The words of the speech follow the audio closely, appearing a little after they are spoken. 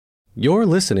You're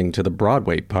listening to the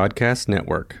Broadway Podcast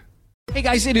Network. Hey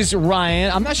guys, it is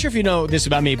Ryan. I'm not sure if you know this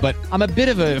about me, but I'm a bit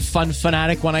of a fun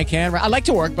fanatic when I can. I like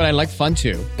to work, but I like fun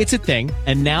too. It's a thing.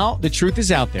 And now the truth is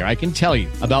out there. I can tell you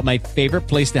about my favorite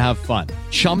place to have fun.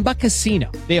 Chumba Casino.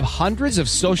 They have hundreds of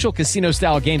social casino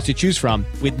style games to choose from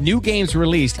with new games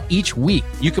released each week.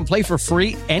 You can play for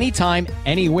free anytime,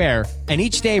 anywhere. And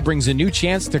each day brings a new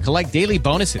chance to collect daily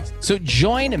bonuses. So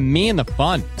join me in the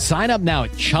fun. Sign up now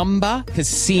at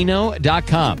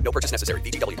ChumbaCasino.com. No purchase necessary.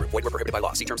 VGW Group. Void where prohibited by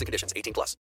law. See terms and conditions.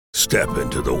 18+. Step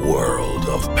into the world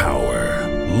of power,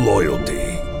 loyalty,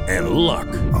 and luck.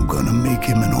 I'm gonna make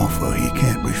him an offer he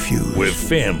can't refuse. With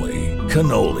family,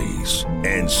 cannolis,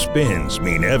 and spins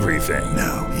mean everything.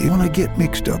 Now, you wanna get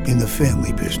mixed up in the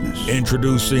family business.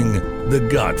 Introducing The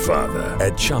Godfather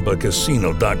at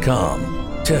ChumbaCasino.com.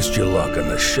 Test your luck in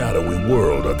the shadowy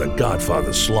world of The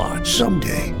Godfather slot.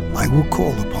 Someday, I will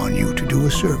call upon you to do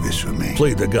a service for me.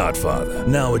 Play The Godfather,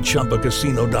 now at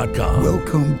ChumbaCasino.com.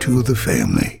 Welcome to the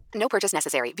family. No purchase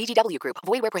necessary. VGW Group.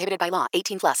 Void where prohibited by law.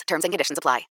 18+. Terms and conditions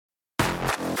apply.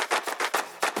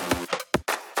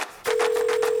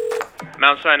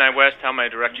 Mount Sinai West, how may I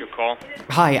direct your call?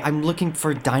 Hi, I'm looking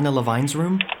for Dinah Levine's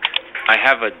room. I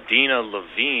have a Dina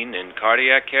Levine in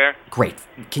cardiac care. Great.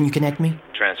 Can you connect me?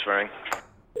 Transferring.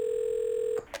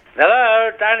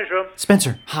 Hello, Dinah's room.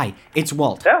 Spencer, hi. It's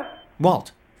Walt. Yeah?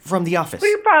 Walt, from the office. What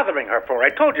are you bothering her for? I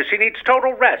told you she needs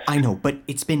total rest. I know, but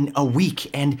it's been a week,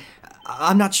 and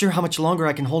I'm not sure how much longer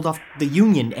I can hold off the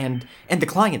union and the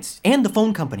clients and the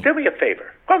phone company. Do me a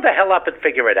favor. Grow the hell up and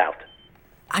figure it out.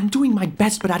 I'm doing my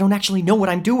best, but I don't actually know what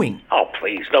I'm doing. Oh,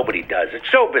 please, nobody does. It's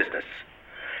show business.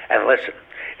 And listen,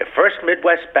 if First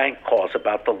Midwest Bank calls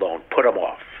about the loan, put them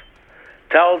off.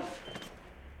 Tell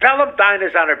them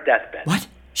Dinah's on her deathbed. What?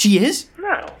 She is?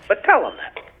 No, but tell them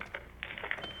that.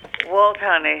 Walt,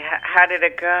 honey, how did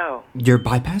it go? Your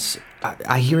bypass?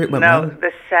 I hear it went well. well. No,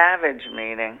 the Savage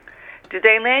meeting. Did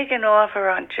they make an offer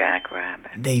on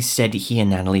Jackrabbit? They said he and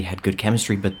Natalie had good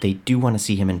chemistry, but they do want to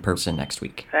see him in person next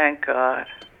week. Thank God.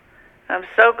 I'm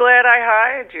so glad I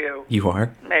hired you. You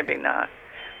are? Maybe not.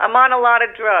 I'm on a lot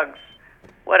of drugs.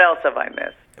 What else have I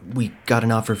missed? We got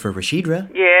an offer for Rashidra.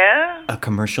 Yeah? A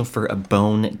commercial for a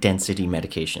bone density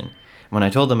medication. When I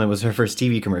told them it was her first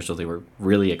TV commercial, they were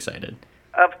really excited.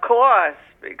 Of course,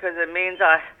 because it means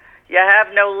you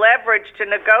have no leverage to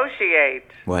negotiate.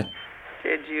 What?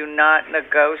 Did you not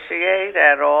negotiate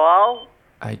at all?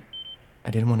 I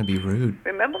didn't want to be rude.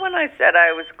 Remember when I said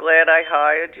I was glad I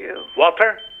hired you?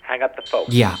 Walter, hang up the phone.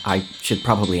 Yeah, I should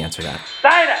probably answer that.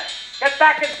 Dinah, get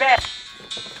back in bed.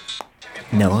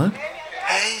 Noah?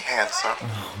 Hey, handsome.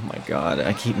 Oh my god,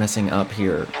 I keep messing up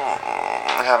here.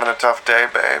 Having a tough day,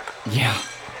 babe? Yeah,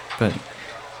 but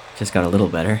just got a little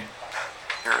better.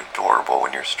 You're adorable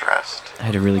when you're stressed. I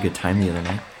had a really good time the other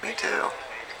night. Me too.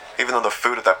 Even though the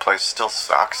food at that place still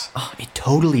sucks. Oh, it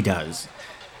totally does.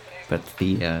 But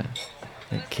the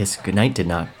kiss goodnight did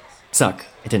not suck.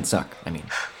 It didn't suck, I mean.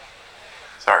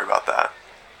 Sorry about that.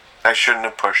 I shouldn't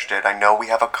have pushed it. I know we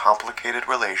have a complicated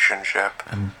relationship.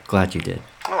 I'm glad you did.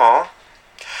 Aw.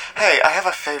 Hey, I have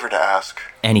a favor to ask.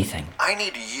 Anything. I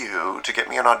need you to get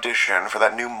me an audition for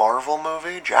that new Marvel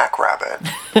movie, Jackrabbit.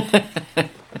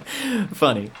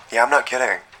 Funny. Yeah, I'm not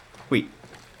kidding. Wait,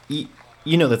 you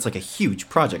know that's like a huge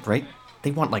project, right?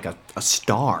 They want like a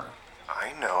star.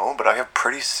 I know, but I have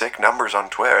pretty sick numbers on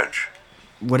Twitch.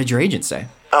 What did your agent say?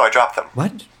 Oh, I dropped them.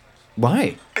 What?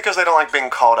 Why? Because they don't like being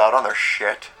called out on their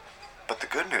shit. But the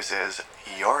good news is,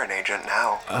 you're an agent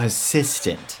now.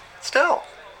 Assistant. Still,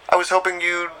 I was hoping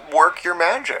you'd work your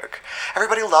magic.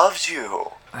 Everybody loves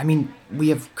you. I mean, we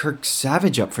have Kirk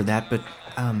Savage up for that, but,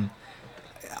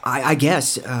 I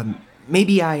guess,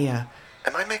 maybe I,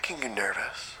 Am I making you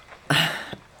nervous?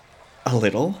 A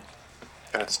little.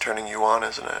 And it's turning you on,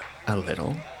 isn't it? A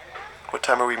little. What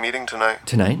time are we meeting tonight?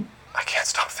 Tonight? I can't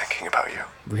stop thinking about you.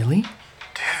 Really?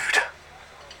 Dude,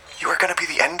 you are gonna be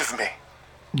the end of me.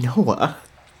 Noah.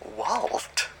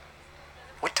 Walt,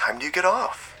 what time do you get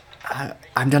off?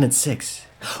 I'm done at 6.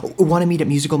 Want to meet at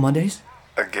Musical Mondays?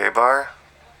 A gay bar?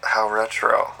 How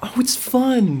retro. Oh, it's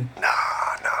fun. No.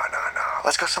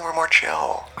 Let's go somewhere more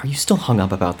chill. Are you still hung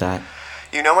up about that?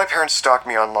 You know my parents stalk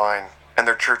me online, and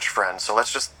they're church friends, so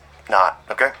let's just not,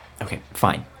 okay? Okay,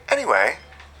 fine. Anyway,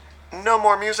 no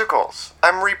more musicals.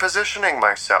 I'm repositioning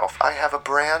myself. I have a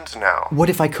brand now. What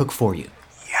if I cook for you?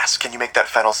 Yes, can you make that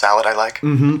fennel salad I like?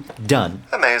 Mm-hmm, done.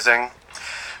 Amazing.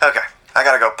 Okay, I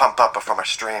gotta go pump up before my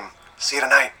stream. See you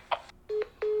tonight.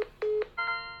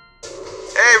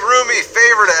 Hey, roomie,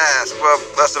 favor to ask. Well,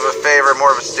 less of a favor,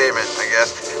 more of a statement, I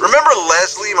guess. Remember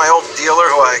Leslie, my old dealer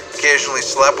who I occasionally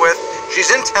slept with? She's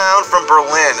in town from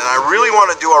Berlin, and I really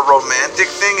want to do a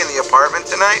romantic thing in the apartment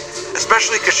tonight,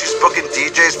 especially because she's booking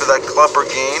DJs for that Club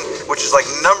Berghain, which is like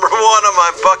number 1 on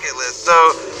my bucket list. So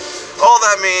all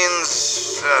that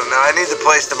means, I need the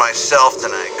place to myself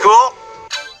tonight. Cool?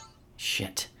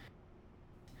 Shit.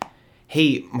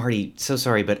 Hey, Marty, so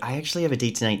sorry, but I actually have a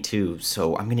date tonight too,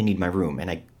 so I'm gonna need my room, and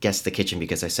I guess the kitchen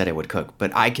because I said I would cook,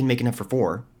 but I can make enough for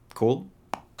 4. Cool?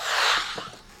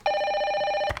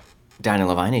 Dinah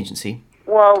Levine Agency.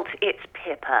 Walt, it's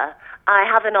Pippa. I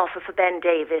have an offer for Ben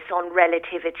Davis on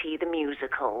Relativity, the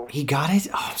musical. He got it?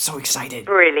 Oh, I'm so excited.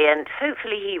 Brilliant.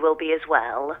 Hopefully he will be as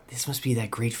well. This must be that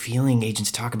great feeling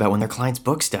agents talk about when their clients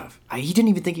book stuff. He didn't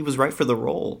even think he was right for the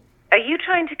role. Are you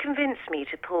trying to convince me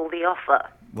to pull the offer?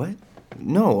 What?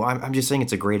 No, I'm just saying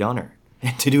it's a great honor.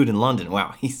 And to do it in London,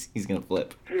 wow, he's gonna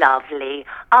flip. Lovely.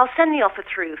 I'll send the offer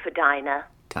through for Dinah.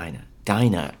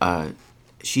 Dinah,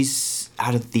 she's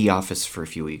out of the office for a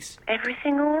few weeks.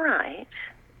 Everything all right?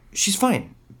 She's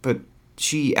fine, but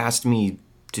she asked me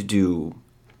to do,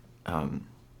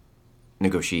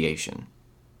 negotiation.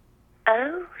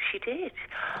 Oh, she did.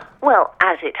 Well,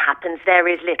 as it happens, there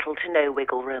is little to no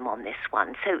wiggle room on this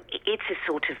one, so it's a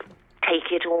sort of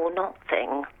take it or not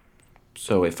thing.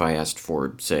 So if I asked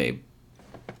for, say,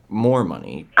 more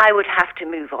money... I would have to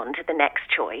move on to the next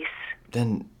choice.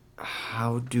 Then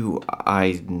how do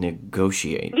I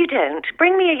negotiate? You don't.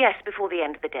 Bring me a yes before the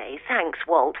end of the day. Thanks,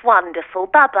 Walt. Wonderful.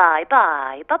 Bye-bye.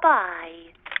 Bye. Bye-bye.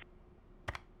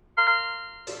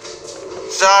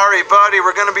 Sorry, buddy,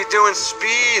 we're gonna be doing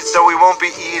speed, so we won't be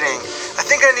eating. I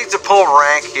think I need to pull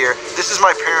rank here. This is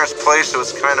my parents' place, so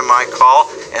it's kind of my call,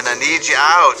 and I need you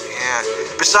out, yeah.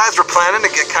 Besides, we're planning to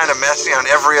get kind of messy on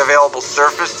every available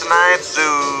surface tonight,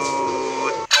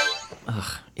 so...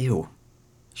 Ugh, ew.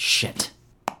 Shit.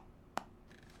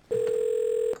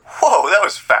 Whoa, that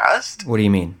was fast. What do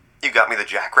you mean? You got me the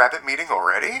Jackrabbit meeting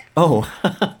already? Oh,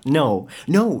 no,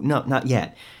 not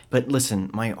yet. But listen,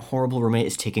 my horrible roommate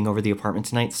is taking over the apartment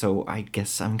tonight, so I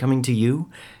guess I'm coming to you.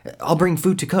 I'll bring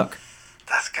food to cook.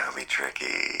 That's gonna be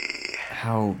tricky.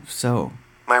 How so?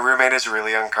 My roommate is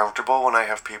really uncomfortable when I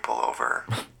have people over.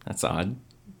 That's odd.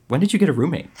 When did you get a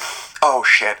roommate? Oh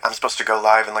shit, I'm supposed to go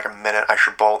live in like a minute. I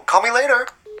should bolt. Call me later.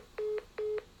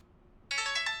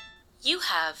 You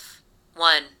have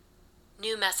 1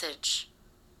 new message.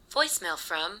 Voicemail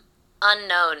from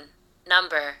unknown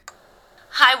number.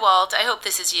 Hi, Walt. I hope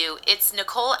this is you. It's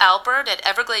Nicole Albert at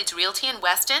Everglades Realty in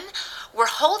Weston. We're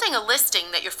holding a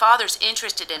listing that your father's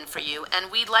interested in for you,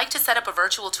 and we'd like to set up a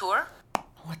virtual tour.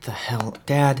 What the hell,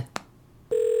 Dad?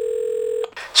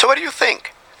 So what do you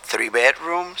think? 3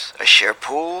 bedrooms, a shared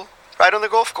pool, right on the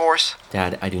golf course.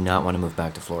 Dad, I do not want to move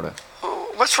back to Florida.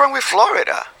 What's wrong with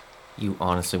Florida? You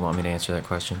honestly want me to answer that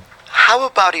question? How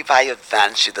about if I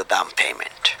advance you the down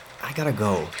payment? I gotta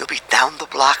go. You'll be down the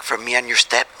block from me and your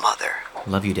stepmother.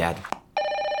 Love you, Dad.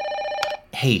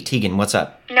 Hey, Tegan, what's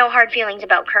up? No hard feelings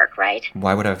about Kirk, right?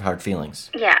 Why would I have hard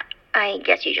feelings? Yeah, I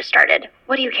guess you just started.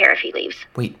 What do you care if he leaves?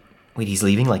 Wait, he's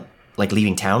leaving? Like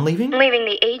leaving town leaving? Leaving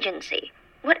the agency.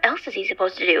 What else is he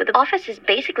supposed to do? The office is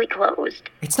basically closed.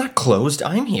 It's not closed.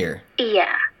 I'm here.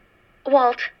 Yeah.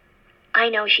 Walt, I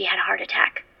know she had a heart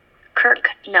attack. Kirk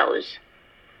knows.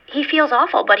 He feels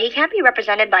awful, but he can't be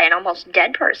represented by an almost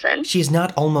dead person. She is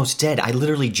not almost dead. I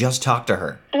literally just talked to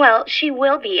her. Well, she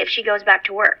will be if she goes back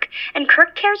to work. And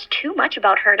Kirk cares too much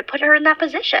about her to put her in that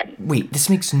position. Wait, this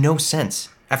makes no sense.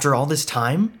 After all this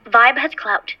time? Vibe has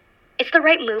clout. It's the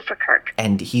right move for Kirk.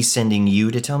 And he's sending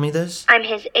you to tell me this? I'm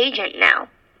his agent now.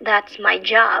 That's my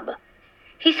job.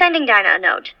 He's sending Dinah a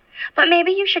note. But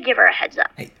maybe you should give her a heads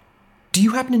up. Hey, do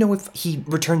you happen to know if he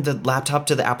returned the laptop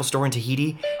to the Apple Store in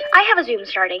Tahiti? I have a Zoom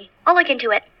starting. I'll look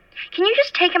into it. Can you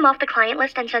just take him off the client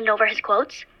list and send over his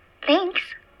quotes? Thanks.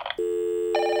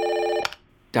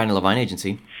 Dinah Levine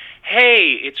Agency.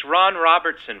 Hey, it's Ron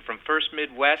Robertson from First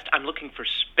Midwest. I'm looking for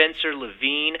Spencer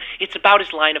Levine. It's about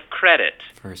his line of credit.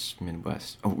 First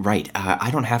Midwest. Oh, right.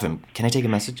 I don't have him. Can I take a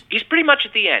message? He's pretty much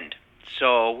at the end.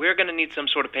 So we're going to need some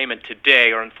sort of payment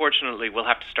today, or unfortunately we'll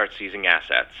have to start seizing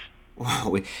assets.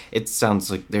 Whoa, it sounds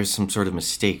like there's some sort of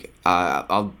mistake.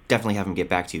 I'll definitely have him get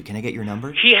back to you. Can I get your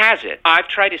number? He has it. I've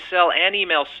tried to sell and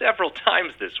email several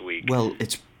times this week. Well,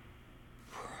 it's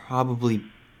probably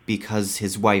because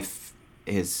his wife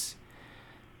is,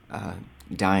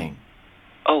 dying.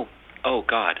 Oh,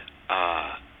 God.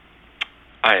 I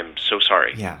am so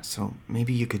sorry. Yeah, so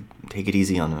maybe you could take it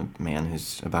easy on a man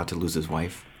who's about to lose his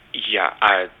wife. Yeah,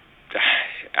 I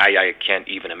can't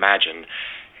even imagine.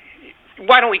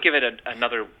 Why don't we give it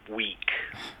another week?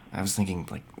 I was thinking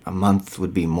like a month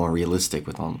would be more realistic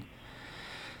with all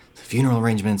the funeral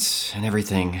arrangements and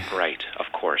everything. Right,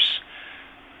 of course.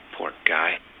 Poor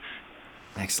guy.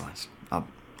 Excellent.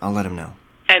 I'll let him know.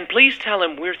 And please tell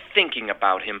him we're thinking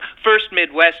about him. First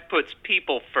Midwest puts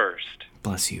people first.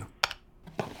 Bless you.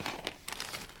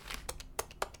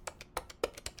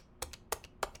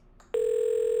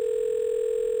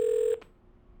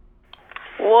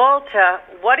 Walter,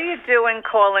 what are you doing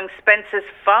calling Spencer's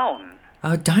phone?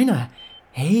 Dinah.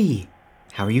 Hey.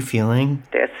 How are you feeling?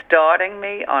 They're starting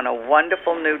me on a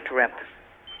wonderful new drip.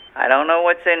 I don't know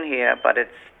what's in here, but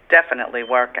it's definitely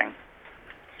working.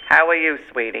 How are you,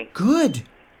 sweetie? Good.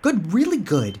 Good, really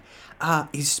good.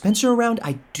 Is Spencer around?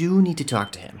 I do need to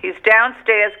talk to him. He's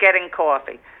downstairs getting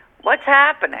coffee. What's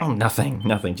happening? Oh,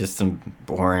 nothing. Just some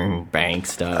boring bank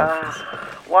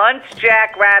stuff. Once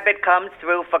Jack Rabbit comes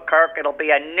through for Kirk, it'll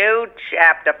be a new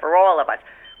chapter for all of us.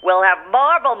 We'll have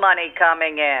Marvel money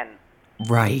coming in.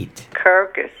 Right.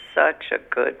 Kirk is such a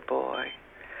good boy.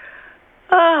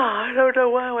 I don't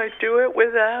know how I do it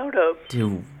without him.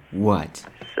 Do what?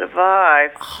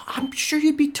 Survive. I'm sure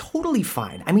you'd be totally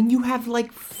fine. I mean, you have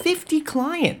like 50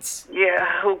 clients.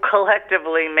 Yeah, who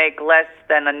collectively make less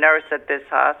than a nurse at this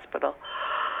hospital.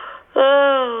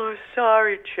 Oh,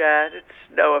 sorry, Chad. It's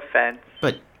no offense.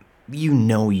 But you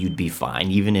know you'd be fine,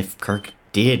 even if Kirk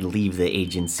did leave the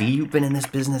agency. You've been in this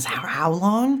business how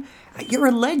long? You're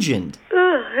a legend.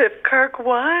 If Kirk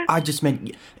what? I just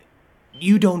meant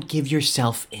you don't give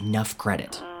yourself enough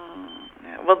credit.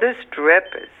 Well, this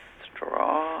drip is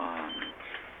strong.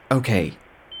 Okay.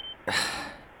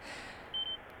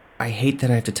 I hate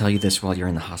that I have to tell you this while you're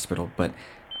in the hospital, but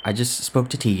I just spoke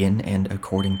to Tegan, and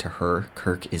according to her,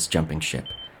 Kirk is jumping ship.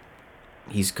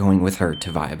 He's going with her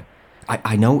to Vibe.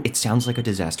 I know it sounds like a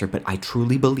disaster, but I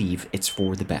truly believe it's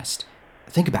for the best.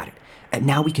 Think about it. And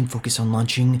now we can focus on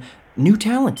launching new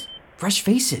talent, fresh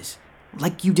faces,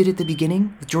 like you did at the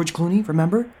beginning with George Clooney,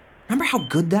 remember? Remember how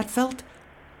good that felt?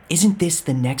 Isn't this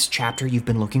the next chapter you've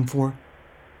been looking for?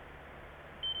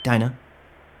 Dinah?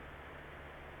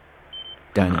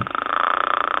 Dinah?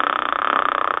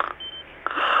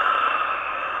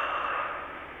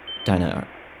 Dinah,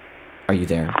 are you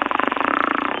there?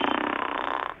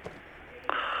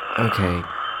 Okay.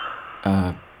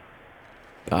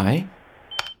 Bye?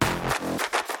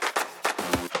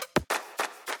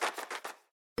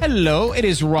 Hello, it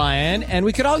is Ryan, and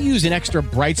we could all use an extra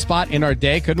bright spot in our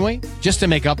day, couldn't we? Just to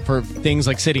make up for things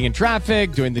like sitting in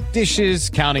traffic, doing the dishes,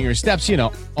 counting your steps,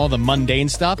 all the mundane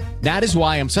stuff. That is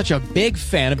why I'm such a big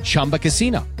fan of Chumba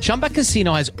Casino. Chumba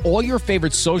Casino has all your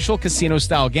favorite social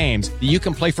casino-style games that you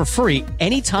can play for free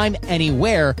anytime,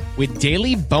 anywhere with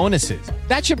daily bonuses.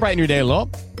 That should brighten your day a little.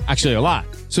 Actually, a lot.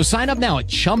 So sign up now at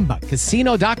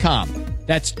ChumbaCasino.com.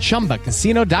 That's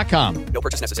ChumbaCasino.com. No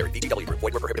purchase necessary. VGW Group.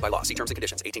 Void where prohibited by law. See terms and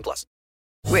conditions. 18+.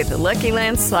 With the Lucky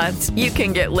Land Slots, you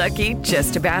can get lucky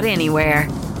just about anywhere.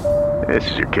 This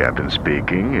is your captain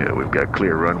speaking. We've got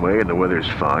clear runway and the weather's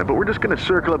fine, but we're just going to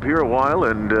circle up here a while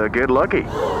and get lucky.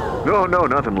 No,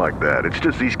 nothing like that. It's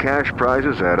just these cash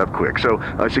prizes add up quick. So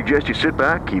I suggest you sit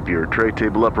back, keep your tray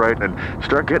table upright, and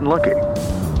start getting lucky.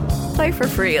 Play for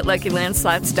free at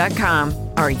LuckyLandSlots.com.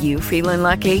 Are you feeling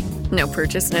lucky? No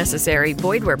purchase necessary.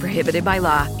 Void where prohibited by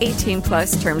law.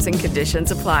 18+ terms and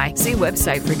conditions apply. See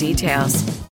website for details.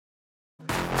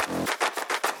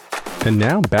 And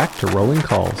now back to rolling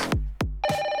calls.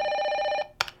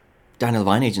 Dinah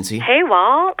Levine Agency. Hey,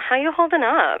 Walt. How you holding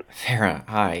up? Farrah,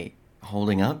 hi.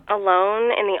 Holding up?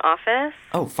 Alone in the office?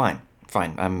 Oh, fine.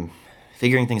 I'm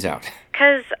figuring things out.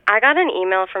 'Cause I got an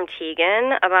email from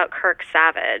Tegan about Kirk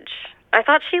Savage. I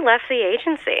thought she left the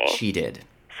agency. She did.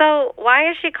 So why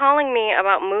is she calling me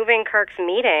about moving Kirk's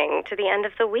meeting to the end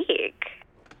of the week?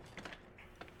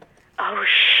 Oh,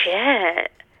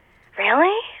 shit.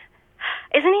 Really?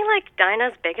 Isn't he like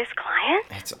Dinah's biggest client?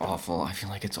 It's awful. I feel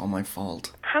like it's all my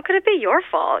fault. How could it be your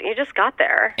fault? You just got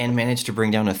there. And managed to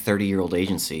bring down a 30-year-old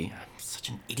agency. I'm such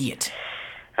an idiot.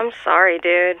 I'm sorry,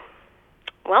 dude.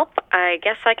 Well, I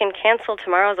guess I can cancel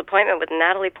tomorrow's appointment with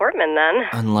Natalie Portman then.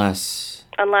 Unless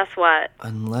what?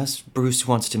 Unless Bruce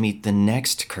wants to meet the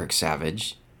next Kirk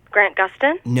Savage. Grant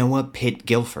Gustin? Noah Pitt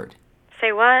Guilford.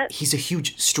 Say what? He's a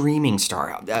huge streaming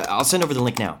star. I'll send over the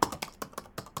link now.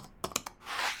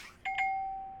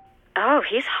 Oh,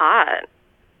 he's hot.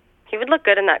 He would look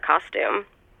good in that costume.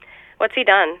 What's he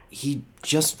done? He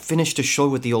just finished a show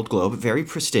with the Old Globe. Very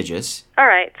prestigious. All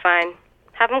right, fine.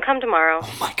 Have him come tomorrow.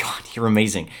 Oh my God, you're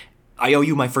amazing. I owe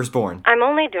you my firstborn. I'm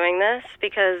only doing this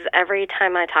because every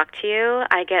time I talk to you,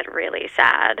 I get really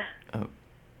sad. Oh,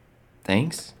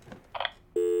 thanks.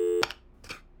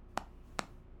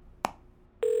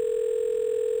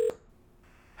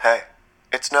 Hey,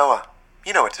 it's Noah.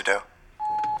 You know what to do.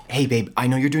 Hey, babe, I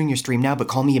know you're doing your stream now, but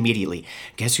call me immediately.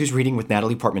 Guess who's reading with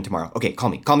Natalie Portman tomorrow? Okay, call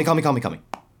me.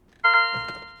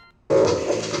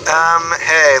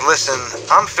 Hey, listen,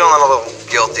 I'm feeling a little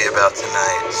guilty about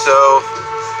tonight, so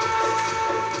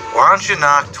why don't you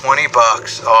knock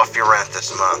 $20 off your rent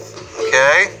this month,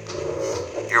 okay?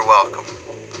 You're welcome.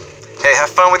 Hey,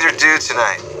 have fun with your dude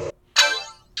tonight.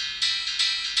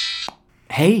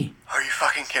 Hey, Are you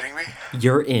fucking kidding me?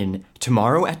 you're in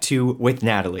tomorrow at 2 with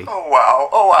Natalie. Oh wow.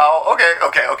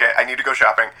 Okay. I need to go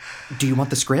shopping. Do you want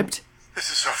the script? This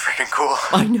is so freaking cool.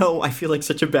 I know, I feel like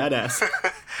such a badass.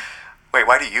 Wait,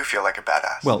 why do you feel like a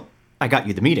badass? Well, I got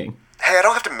you the meeting. Hey, I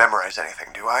don't have to memorize anything,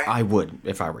 do I? I would,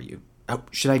 if I were you. Oh,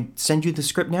 should I send you the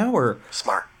script now, or...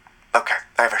 Smart. Okay,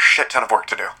 I have a shit ton of work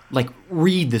to do. Like,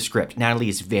 read the script. Natalie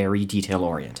is very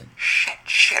detail-oriented.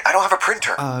 Shit, I don't have a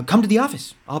printer. Come to the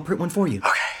office. I'll print one for you.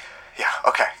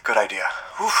 Okay, good idea.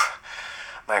 Oof.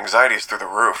 My anxiety's through the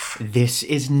roof. This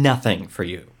is nothing for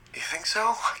you. You think so?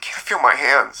 I can't feel my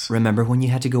hands. Remember when you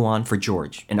had to go on for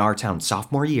George in our town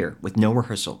sophomore year with no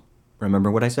rehearsal? Remember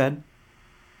what I said?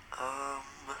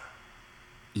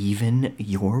 Even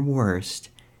your worst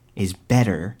is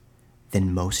better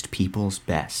than most people's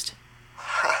best.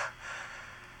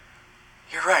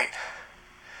 You're right.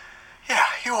 Yeah,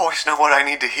 you always know what I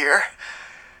need to hear.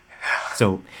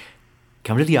 So,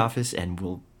 come to the office and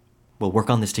we'll work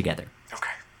on this together.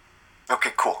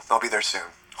 Okay, cool. I'll be there soon.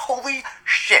 Holy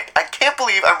shit, I can't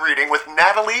believe I'm reading with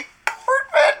Natalie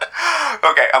Portman.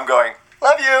 Okay, I'm going.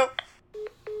 Love you.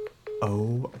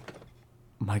 Oh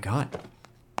my God.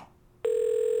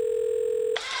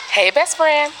 Hey, best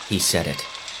friend. He said it.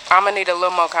 I'm gonna need a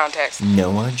little more context.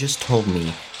 Noah just told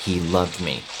me he loved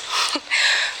me.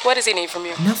 What does he need from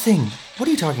you? Nothing. What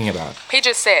are you talking about? He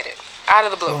just said it, out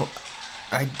of the blue. Oh,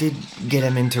 I did get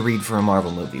him in to read for a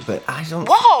Marvel movie, but I don't...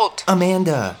 Walt!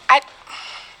 Amanda!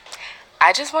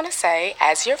 I just want to say,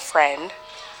 as your friend,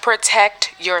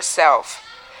 protect yourself.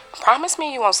 Promise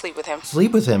me you won't sleep with him.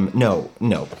 Sleep with him? No,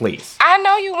 please. I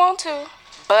know you want to,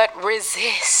 but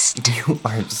resist. You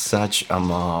are such a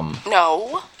mom.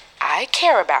 No, I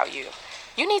care about you.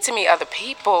 You need to meet other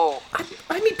people.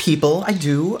 I meet people, I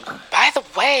do. By the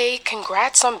way,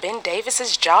 congrats on Ben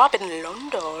Davis's job in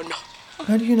London.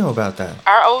 How do you know about that?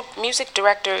 Our old music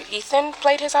director, Ethan,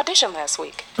 played his audition last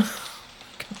week.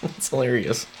 That's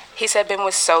hilarious. He said Ben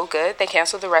was so good, they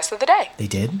canceled the rest of the day. They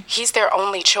did? He's their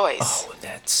only choice. Oh,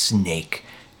 that snake.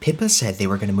 Pippa said they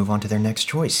were going to move on to their next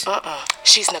choice.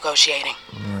 She's negotiating.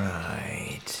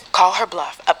 Right. Call her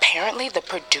bluff. Apparently, the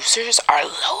producers are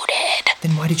loaded.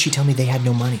 Then why did she tell me they had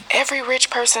no money? Every rich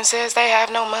person says they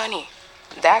have no money.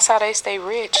 That's how they stay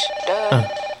rich. Duh.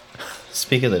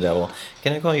 Speak of the devil,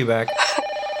 can I call you back?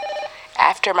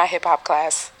 After my hip-hop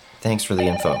class. Thanks for the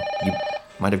info. You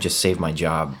might have just saved my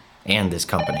job and this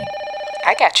company.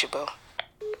 I got you, boo.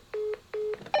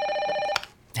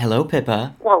 Hello,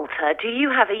 Pippa. Walter, do you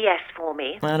have a yes for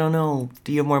me? I don't know.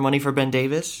 Do you have more money for Ben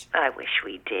Davis? I wish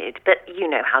we did, but you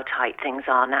know how tight things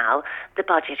are now. The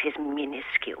budget is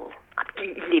minuscule.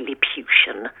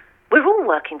 Lilliputian. We're all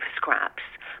working for scraps,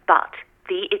 but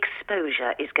the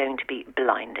exposure is going to be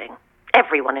blinding.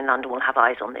 Everyone in London will have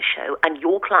eyes on this show, and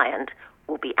your client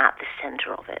will be at the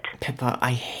center of it. Pippa,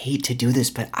 I hate to do this,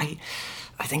 but I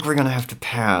think we're gonna have to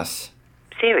pass.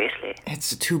 Seriously?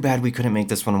 It's too bad we couldn't make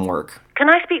this one work. Can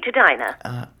I speak to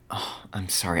Dinah? I'm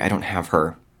sorry, I don't have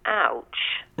her. Ouch.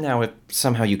 Now, if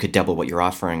somehow you could double what you're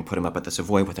offering, put him up at the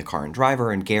Savoy with a car and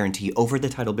driver, and guarantee over the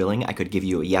title billing, I could give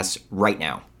you a yes right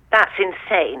now. That's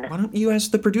insane. Why don't you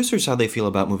ask the producers how they feel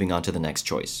about moving on to the next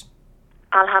choice?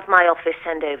 I'll have my office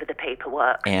send over the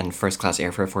paperwork. And first-class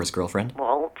airfare for his girlfriend?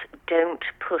 Walt, don't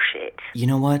push it. You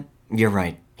know what? You're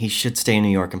right. He should stay in New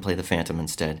York and play the Phantom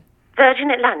instead.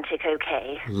 Virgin Atlantic,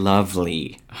 okay?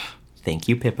 Lovely. Thank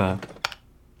you, Pippa.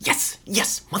 Yes,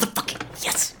 motherfucking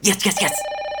yes.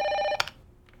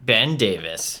 Ben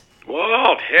Davis.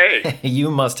 Walt, hey. You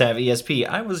must have ESP.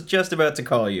 I was just about to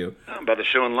call you. About the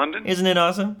show in London? Isn't it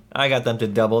awesome? I got them to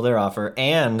double their offer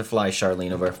and fly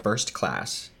Charlene over first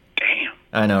class. Damn.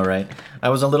 I know, right? I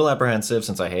was a little apprehensive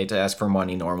since I hate to ask for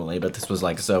money normally, but this was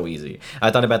like so easy. I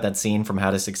thought about that scene from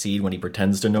How to Succeed when he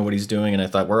pretends to know what he's doing, and I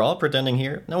thought, we're all pretending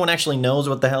here. No one actually knows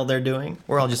what the hell they're doing.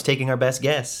 We're all just taking our best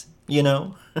guess, you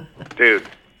know? Dude,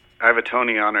 I have a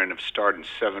Tony honor and have starred in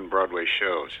 7 Broadway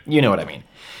shows. You know what I mean.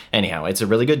 Anyhow, it's a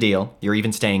really good deal. You're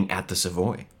even staying at the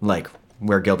Savoy, like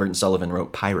where Gilbert and Sullivan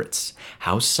wrote Pirates.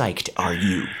 How psyched are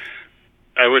you?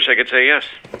 I wish I could say yes.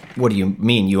 What do you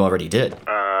mean you already did?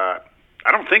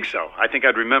 I don't think so. I think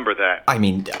I'd remember that. I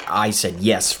mean, I said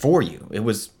yes for you. It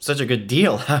was such a good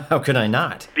deal. How could I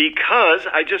not? Because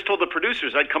I just told the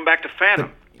producers I'd come back to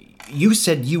Phantom. You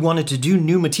said you wanted to do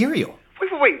new material.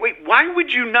 Wait. Why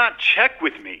would you not check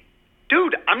with me?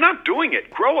 Dude, I'm not doing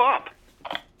it. Grow up.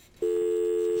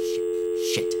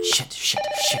 Shit.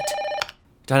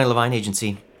 Dinah Levine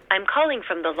Agency. I'm calling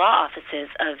from the law offices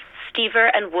of Stever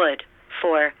and Wood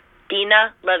for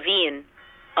Dina Levine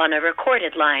on a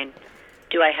recorded line.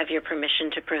 Do I have your permission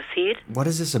to proceed? What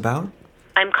is this about?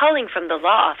 I'm calling from the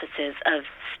law offices of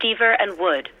Stever and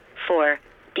Wood for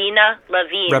Dina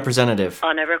Levine. Representative.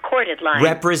 On a recorded line.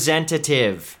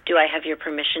 Representative. Do I have your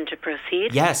permission to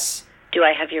proceed? Yes. Do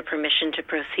I have your permission to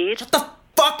proceed? Shut the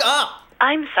fuck up!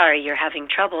 I'm sorry you're having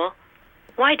trouble.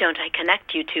 Why don't I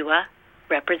connect you to a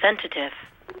representative?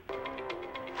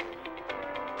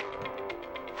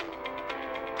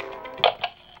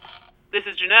 This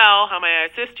is Janelle. How may I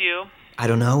assist you? I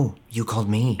don't know. You called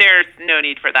me. There's no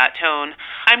need for that tone.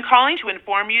 I'm calling to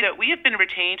inform you that we have been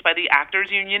retained by the Actors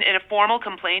Union in a formal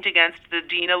complaint against the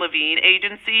Dina Levine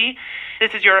Agency.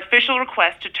 This is your official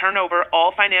request to turn over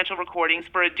all financial recordings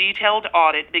for a detailed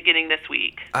audit beginning this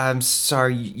week. I'm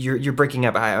sorry. You're breaking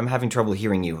up. I'm having trouble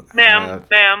hearing you. Ma'am,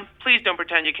 please don't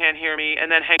pretend you can't hear me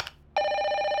and then hang...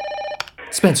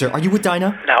 Spencer, are you with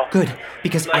Dinah? No. Good,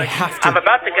 because I have to... I'm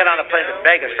about to get on a plane to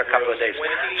Vegas for a couple of days,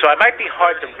 so I might be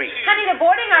hard to reach. Honey, they're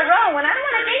boarding our row, and I don't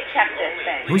want to date check this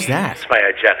thing. Who's that? It's my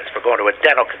hygienist. We're going to a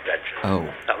dental convention.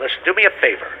 Oh. Now listen, do me a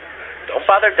favor. Don't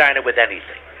bother Dinah with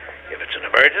anything. If it's an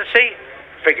emergency,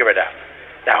 figure it out.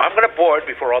 Now, I'm going to board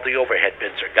before all the overhead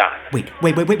bins are gone. Wait.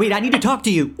 I need to talk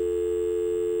to you.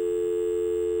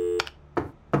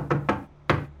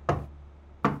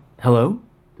 Hello?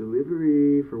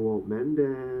 Delivery for Walt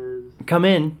Mendez. Come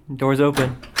in. Door's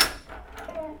open.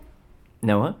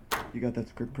 Noah? You got that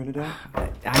script printed out? I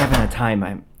haven't had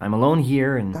time. I'm alone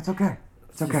here and... That's okay.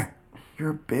 It's okay. You're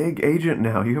a big agent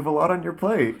now. You have a lot on your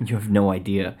plate. You have no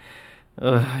idea.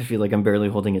 I feel like I'm barely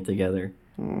holding it together.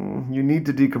 You need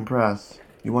to decompress.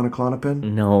 You want a Klonopin?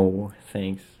 No,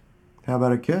 thanks. How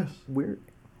about a kiss? We're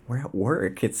at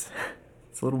work. It's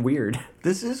a little weird.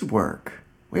 This is work.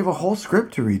 We have a whole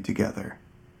script to read together.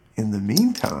 In the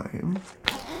meantime,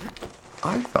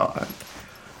 I thought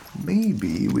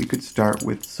maybe we could start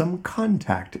with some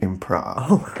contact improv.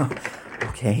 Oh,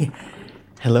 okay.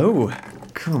 Hello.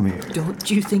 Come here.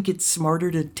 Don't you think it's smarter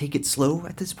to take it slow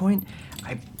at this point?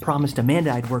 I promised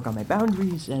Amanda I'd work on my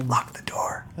boundaries and... Lock the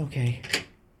door. Okay.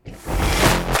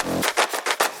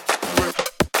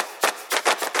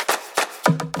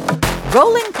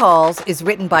 Rolling Calls is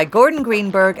written by Gordon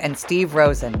Greenberg and Steve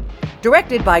Rosen.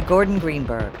 Directed by Gordon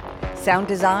Greenberg. Sound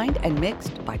designed and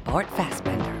mixed by Bart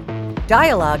Fassbender.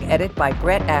 Dialogue edit by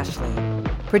Brett Ashley.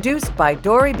 Produced by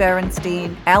Dory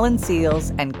Berenstein, Alan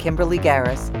Seals, and Kimberly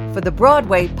Garris for the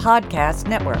Broadway Podcast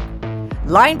Network.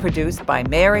 Line produced by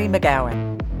Mary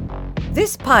McGowan.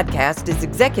 This podcast is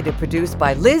executive produced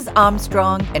by Liz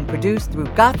Armstrong and produced through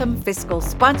Gotham Fiscal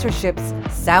Sponsorship's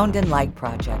Sound and Light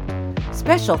Project.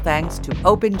 Special thanks to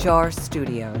Open Jar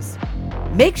Studios.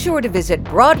 Make sure to visit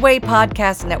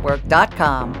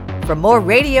BroadwayPodcastNetwork.com for more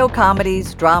radio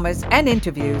comedies, dramas, and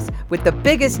interviews with the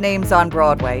biggest names on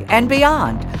Broadway and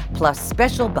beyond, plus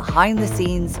special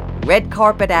behind-the-scenes, red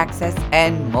carpet access,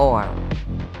 and more.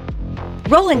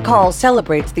 Rolling Calls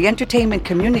celebrates the Entertainment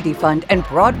Community Fund and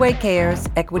Broadway Cares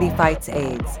Equity Fights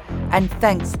AIDS, and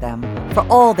thanks them for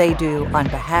all they do on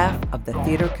behalf of the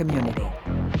theater community.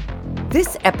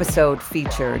 This episode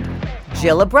featured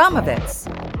Jill Abramovitz,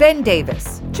 Ben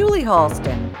Davis, Julie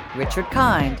Halston, Richard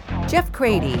Kind, Jeff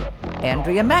Crady,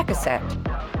 Andrea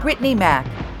Macassette, Brittany Mack,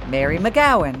 Mary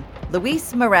McGowan,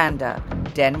 Luis Miranda,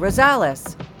 Den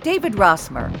Rosales, David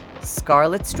Rossmer,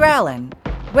 Scarlett Strallen,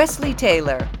 Wesley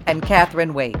Taylor, and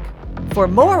Catherine Wake. For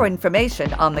more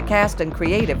information on the cast and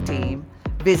creative team,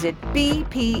 visit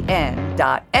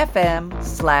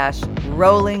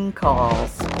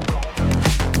bpn.fm/rollingcalls.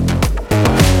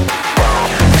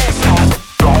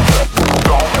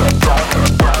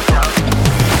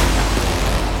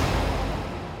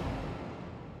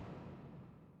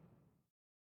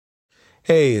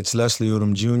 Hey, it's Leslie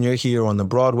Odom Jr. here on the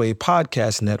Broadway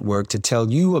Podcast Network to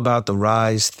tell you about the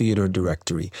Rise Theater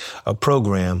Directory, a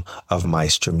program of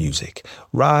Maestro Music.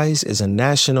 Rise is a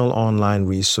national online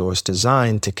resource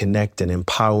designed to connect and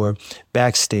empower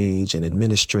backstage and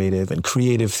administrative and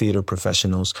creative theater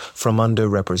professionals from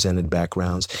underrepresented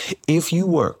backgrounds. If you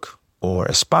work or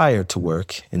aspire to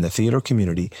work in the theater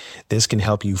community, this can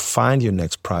help you find your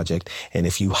next project. And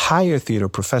if you hire theater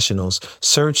professionals,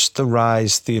 search the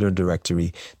Rise Theater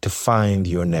Directory to find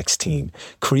your next team.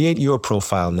 Create your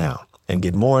profile now and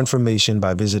get more information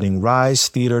by visiting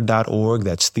risetheater.org.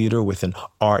 That's theater with an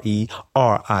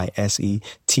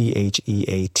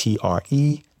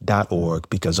RERISETHEATRE.org,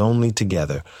 because only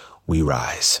together we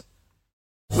rise.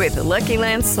 With the Lucky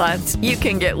Land Slots, you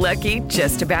can get lucky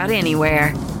just about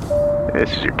anywhere.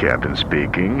 This is your captain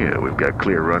speaking. We've got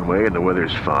clear runway and the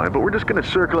weather's fine, but we're just going to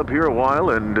circle up here a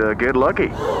while and get lucky.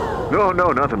 No,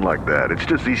 nothing like that. It's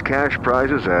just these cash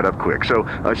prizes add up quick. So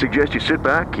I suggest you sit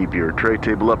back, keep your tray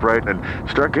table upright, and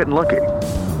start getting lucky.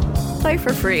 Play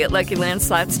for free at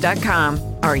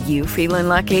LuckyLandSlots.com. Are you feeling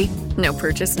lucky? No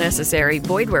purchase necessary.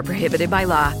 Void where prohibited by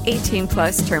law.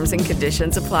 18+ terms and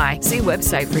conditions apply. See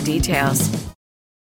website for details.